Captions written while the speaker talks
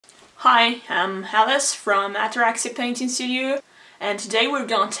Hi, I'm Alice from Ataraxy Painting Studio, and today we're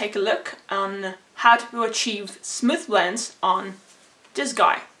going to take a look on how to achieve smooth blends on this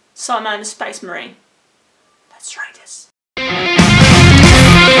guy, Salamander Space Marine. Let's try this.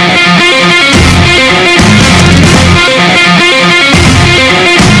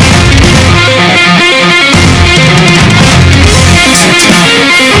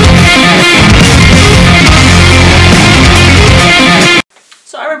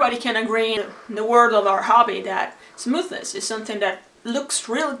 So everybody can agree in the world of our hobby that smoothness is something that looks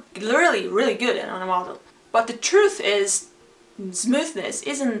really good on a model. But the truth is, smoothness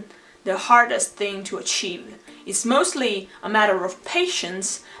isn't the hardest thing to achieve. It's mostly a matter of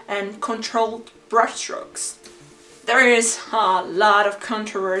patience and controlled brushstrokes. There is a lot of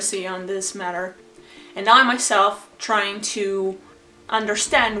controversy on this matter, and I myself trying to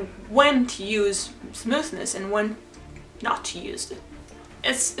understand when to use smoothness and when not to use it.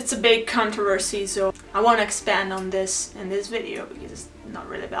 It's a big controversy, so I want to expand on this in this video because it's not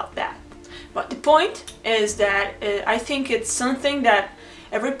really about that. But the point is that I think it's something that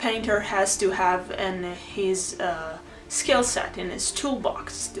every painter has to have in his skill set, in his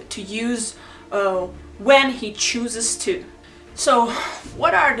toolbox, to use when he chooses to. So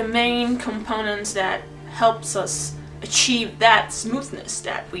what are the main components that helps us achieve that smoothness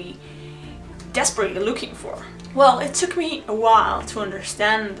that we desperately looking for? Well, it took me a while to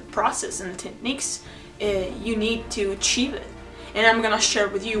understand the process and the techniques you need to achieve it. And I'm gonna share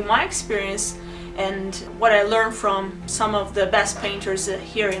with you my experience and what I learned from some of the best painters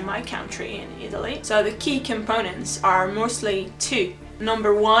here in my country, in Italy. So the key components are mostly two.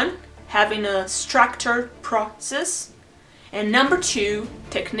 Number one, having a structured process, and number two,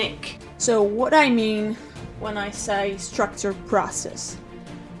 technique. So what I mean when I say structured process,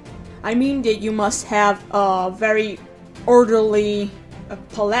 I mean that you must have a very orderly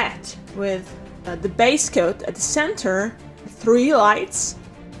palette with the base coat at the center, 3 lights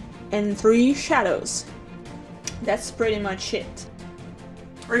and 3 shadows. That's pretty much it.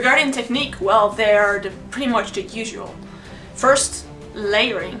 Regarding technique, well, they are pretty much the usual. First,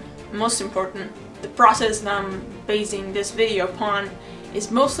 layering, most important. The process that I'm basing this video upon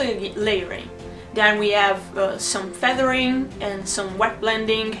is mostly layering. Then we have some feathering and some wet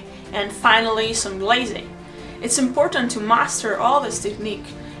blending, and finally some glazing. It's important to master all this technique,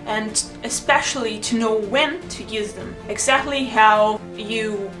 and especially to know when to use them. Exactly how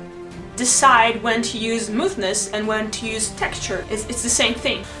you decide when to use smoothness and when to use texture. It's the same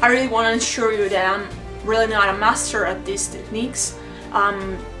thing. I really want to assure you that I'm really not a master at these techniques.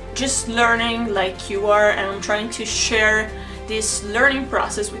 I'm just learning like you are, and I'm trying to share this learning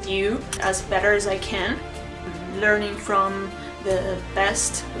process with you as better as I can. Learning from the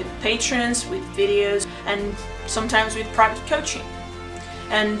best with patrons, with videos, and sometimes with private coaching.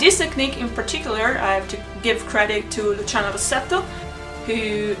 And this technique in particular, I have to give credit to Luciano Rossetto,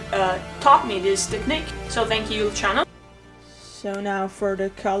 who taught me this technique. So thank you, Luciano. So now for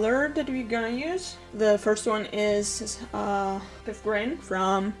the color that we're gonna use. The first one is Piff Green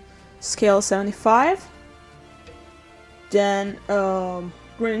from scale 75. Then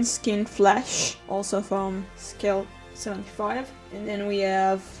Greenskin Flesh, also from scale 75, and then we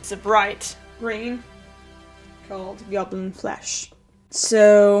have the bright green called Goblin Flesh.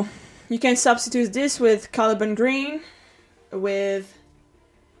 So you can substitute this with Caliban Green, with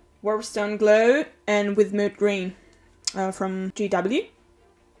Warpstone Glow, and with Mood Green from GW.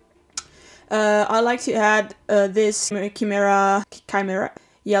 I like to add this Chimera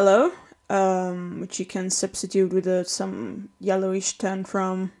Yellow, which you can substitute with some yellowish tone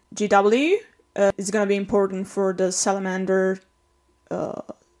from GW. It's gonna be important for the salamander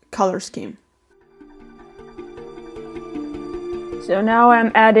color scheme. So now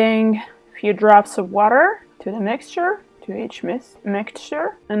I'm adding a few drops of water to the mixture, to each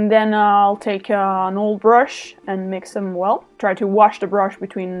mixture, and then I'll take an old brush and mix them well. Try to wash the brush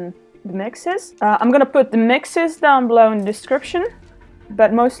between the mixes. I'm gonna put the mixes down below in the description,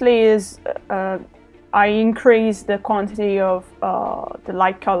 but mostly is I increase the quantity of the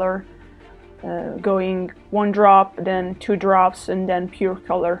light color, going 1 drop, then 2 drops, and then pure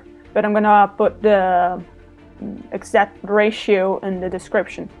color. But I'm gonna put the exact ratio in the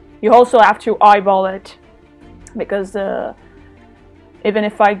description. You also have to eyeball it, because even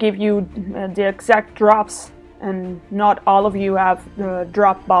if I give you the exact drops, and not all of you have the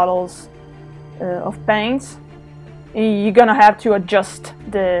drop bottles of paints, you're gonna have to adjust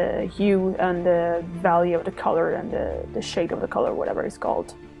the hue and the value of the color and the shade of the color, whatever it's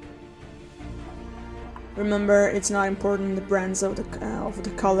called. Remember, it's not important the brands of the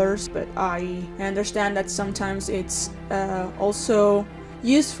colors, but I understand that sometimes it's also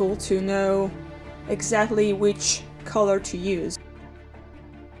useful to know exactly which color to use.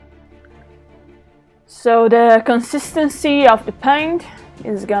 So the consistency of the paint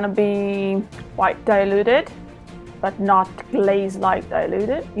is gonna be quite diluted, but not glaze-like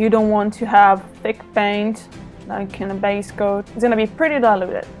diluted. You don't want to have thick paint like in a base coat. It's gonna be pretty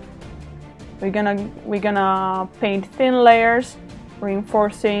diluted. We're gonna paint thin layers,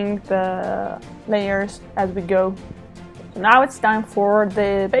 reinforcing the layers as we go. So now it's time for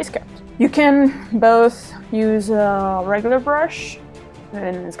the base coat. You can both use a regular brush,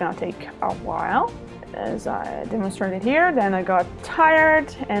 and it's gonna take a while, as I demonstrated here. Then I got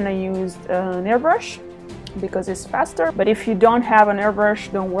tired and I used an airbrush because it's faster. But if you don't have an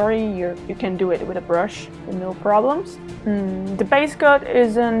airbrush, don't worry, you can do it with a brush, no problems. The base coat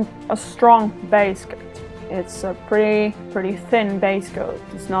isn't a strong base coat. It's a pretty thin base coat.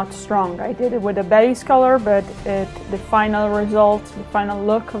 It's not strong. I did it with a base color, but the final result, the final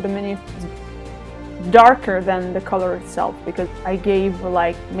look of the mini is darker than the color itself, because I gave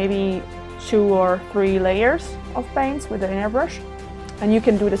like maybe 2 or 3 layers of paints with an airbrush, and you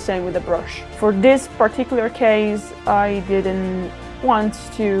can do the same with a brush. For this particular case, I didn't want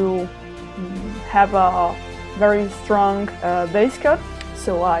to have a very strong base coat,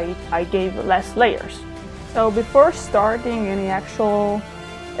 so I gave less layers. So before starting any actual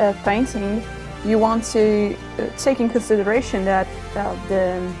painting, you want to take in consideration that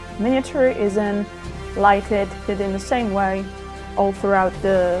the miniature isn't lighted in the same way all throughout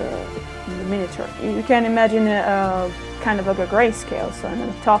the miniature. You can imagine kind of like a grayscale, so on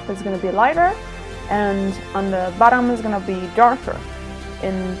the top is going to be lighter and on the bottom is going to be darker.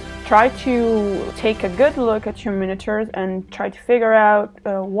 And try to take a good look at your miniatures and try to figure out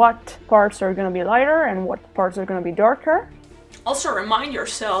what parts are going to be lighter and what parts are going to be darker. Also remind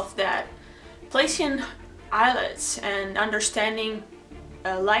yourself that placing eyelets and understanding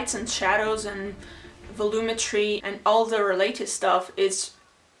lights and shadows and volumetry and all the related stuff is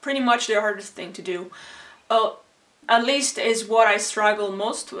pretty much the hardest thing to do. At least is what I struggle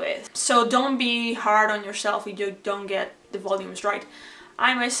most with. So don't be hard on yourself if you don't get the volumes right.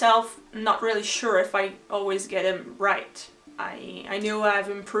 I myself not really sure if I always get them right. I know I've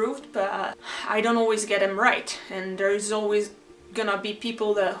improved, but I don't always get them right, and there's always gonna be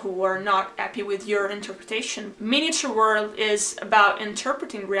people who are not happy with your interpretation. Miniature world is about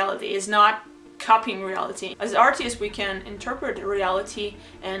interpreting reality, is not copying reality. As artists, we can interpret reality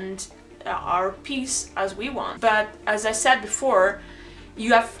and our piece as we want, but as I said before,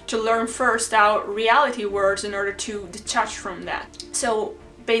 you have to learn first how reality works in order to detach from that. So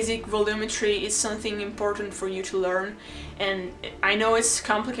basic volumetry is something important for you to learn, and I know it's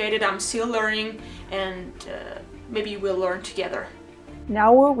complicated, I'm still learning, and maybe we'll learn together.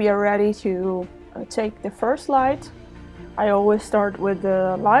 Now we are ready to take the first light. I always start with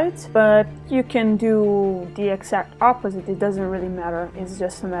the light, but you can do the exact opposite. It doesn't really matter. It's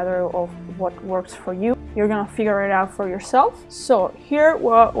just a matter of what works for you. You're gonna figure it out for yourself. So here,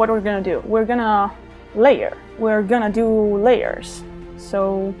 what we're gonna do, we're gonna layer. We're gonna do layers.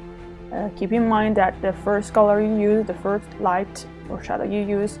 So keep in mind that the first color you use, the first light or shadow you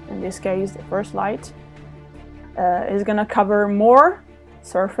use, in this case the first light, is gonna cover more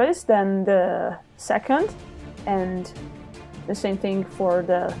surface than the second, and the same thing for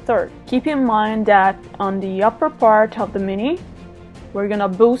the third. Keep in mind that on the upper part of the mini, we're gonna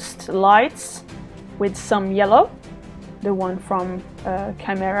boost lights with some yellow, the one from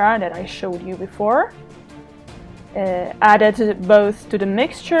Chimera that I showed you before. Added both to the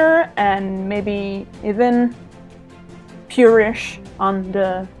mixture and maybe even purish on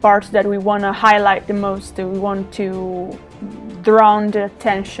the parts that we want to highlight the most, that we want to draw the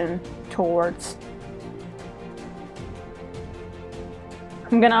attention towards.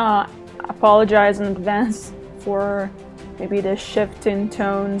 I'm gonna apologize in advance for maybe the shift in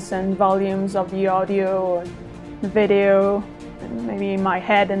tones and volumes of the audio or the video, and maybe my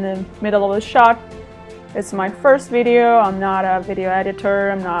head in the middle of the shot. It's my first video, I'm not a video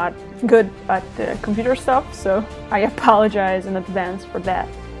editor, I'm not good at computer stuff, so I apologize in advance for that.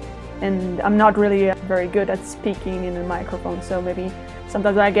 And I'm not really very good at speaking in a microphone, so maybe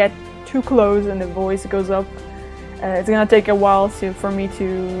sometimes I get too close and the voice goes up. It's gonna take a while for me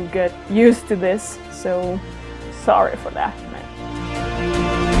to get used to this, so sorry for that.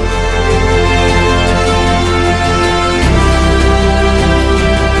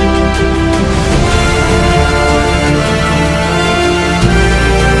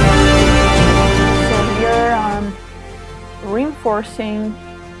 So here I'm reinforcing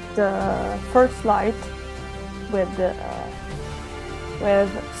the first light with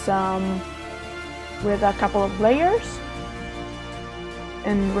a couple of layers,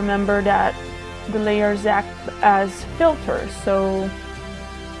 And remember that the layers act as filters, so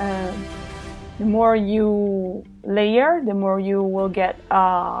the more you layer, the more you will get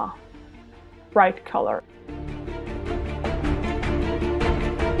a bright color.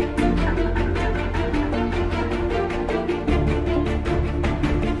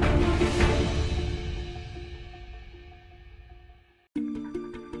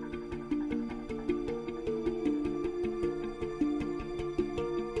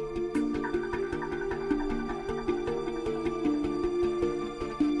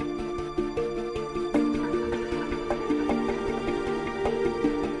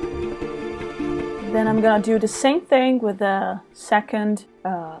 Then I'm gonna do the same thing with the second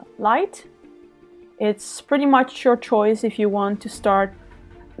light. It's pretty much your choice if you want to start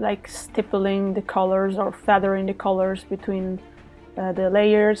like stippling the colors or feathering the colors between the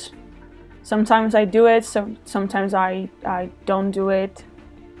layers. Sometimes I do it, sometimes I don't do it.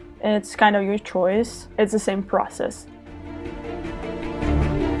 It's kind of your choice. It's the same process.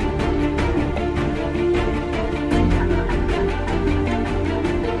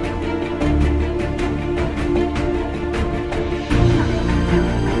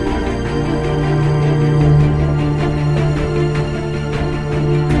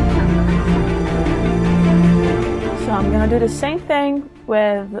 I'm gonna do the same thing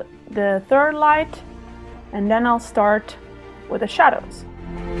with the third light, and then I'll start with the shadows.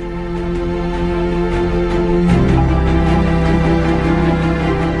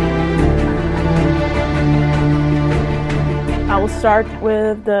 I will start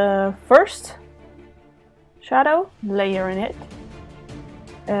with the first shadow, layering it,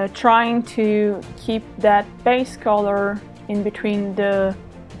 trying to keep that base color in between the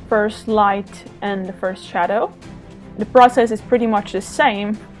first light and the first shadow. The process is pretty much the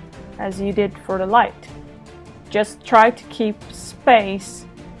same as you did for the light. Just try to keep space,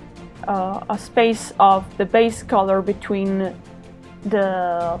 a space of the base color between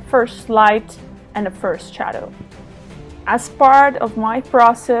the first light and the first shadow. As part of my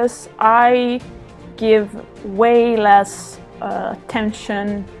process, I give way less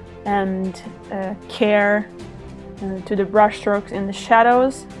attention and care to the brushstrokes in the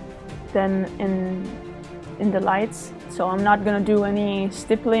shadows than in the lights. So I'm not gonna do any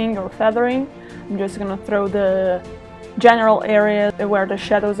stippling or feathering. I'm just gonna throw the general area where the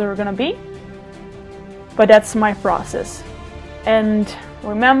shadows are gonna be. But that's my process. And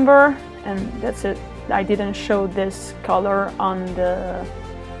remember, and that's it, I didn't show this color on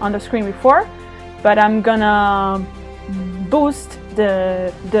the screen before, but I'm gonna boost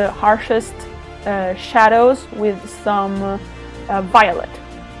the harshest shadows with some violet,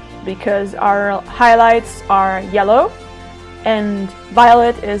 because our highlights are yellow and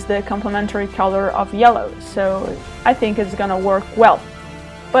violet is the complementary color of yellow, so I think it's gonna work well,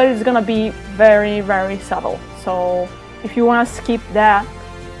 but it's gonna be very, very subtle. So if you want to skip that,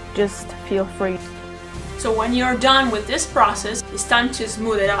 just feel free. So when you're done with this process, it's time to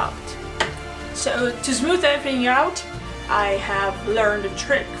smooth it out. So to smooth everything out, I have learned a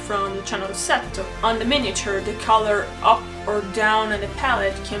trick from Luciano Rossetto. On the miniature, the color up or down on the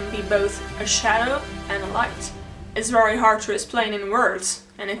palette can be both a shadow and a light. It's very hard to explain in words,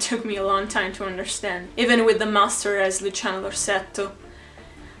 and it took me a long time to understand. Even with the master as Luciano Rossetto,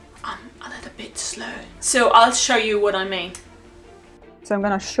 I'm a little bit slow. So I'll show you what I mean. So I'm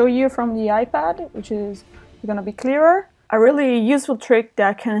gonna show you from the iPad, which is gonna be clearer. A really useful trick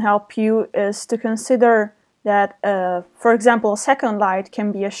that can help you is to consider that, for example, a second light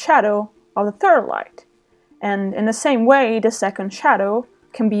can be a shadow of the third light. And in the same way, the second shadow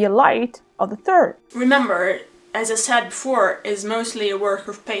can be a light of the third. Remember, as I said before, is mostly a work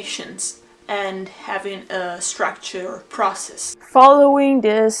of patience and having a structure process. Following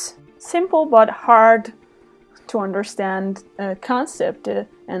this simple but hard to understand concept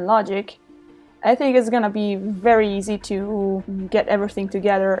and logic, I think it's gonna be very easy to get everything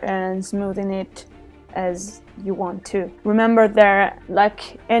together and smoothing it as you want to. Remember that,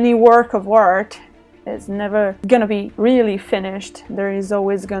 like any work of art, it's never gonna be really finished. There is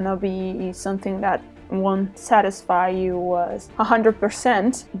always gonna be something that won't satisfy you as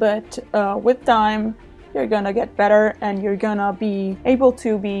 100%, but with time you're gonna get better and you're gonna be able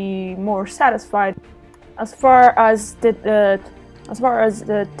to be more satisfied. As far as the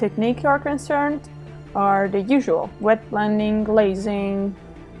technique are concerned, are the usual: wet blending, glazing,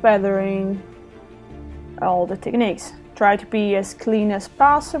 feathering, all the techniques. Try to be as clean as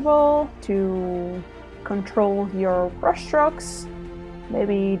possible to control your brush strokes.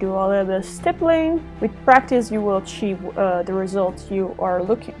 Maybe do a little bit of stippling. With practice you will achieve the results you are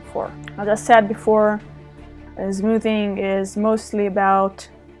looking for. As I said before, Smoothing is mostly about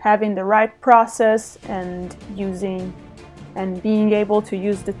having the right process and being able to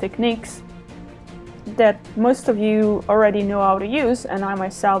use the techniques that most of you already know how to use, and I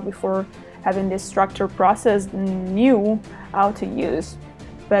myself, before having this structured process, knew how to use.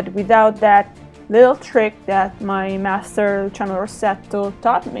 But without that little trick that my master Luciano Rossetto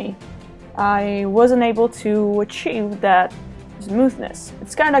taught me, I wasn't able to achieve that smoothness.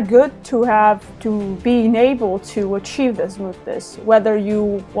 It's kind of good to being able to achieve the smoothness, whether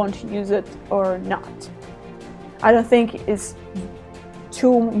you want to use it or not. I don't think it's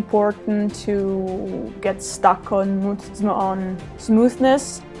too important to get stuck on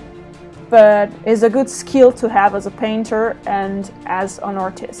smoothness, but it's a good skill to have as a painter and as an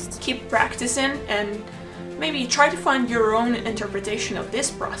artist. Keep practicing and maybe try to find your own interpretation of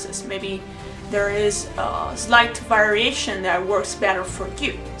this process. Maybe there is a slight variation that works better for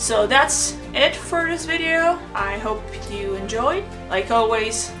you. So that's it for this video. I hope you enjoyed. Like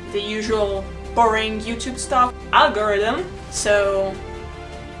always, the usual boring YouTube stuff, algorithm. So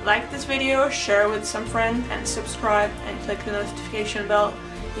like this video, share with some friend, and subscribe and click the notification bell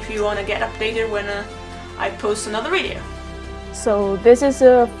if you want to get updated when I post another video. So this is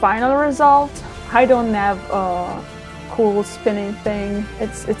a final result. I don't have a cool spinning thing.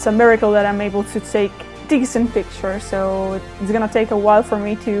 It's a miracle that I'm able to take decent pictures, so it's gonna take a while for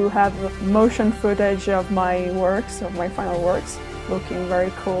me to have motion footage of my works, of my final works, looking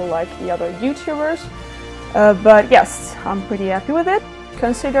very cool like the other YouTubers. But yes, I'm pretty happy with it.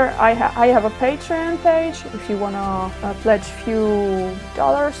 Consider I have a Patreon page. If you wanna pledge a few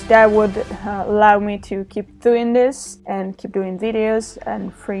dollars, that would allow me to keep doing this and keep doing videos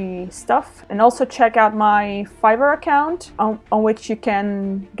and free stuff. And also check out my Fiverr account on which you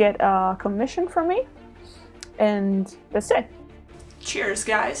can get a commission from me. And that's it. Cheers,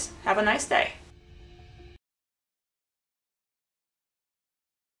 guys. Have a nice day.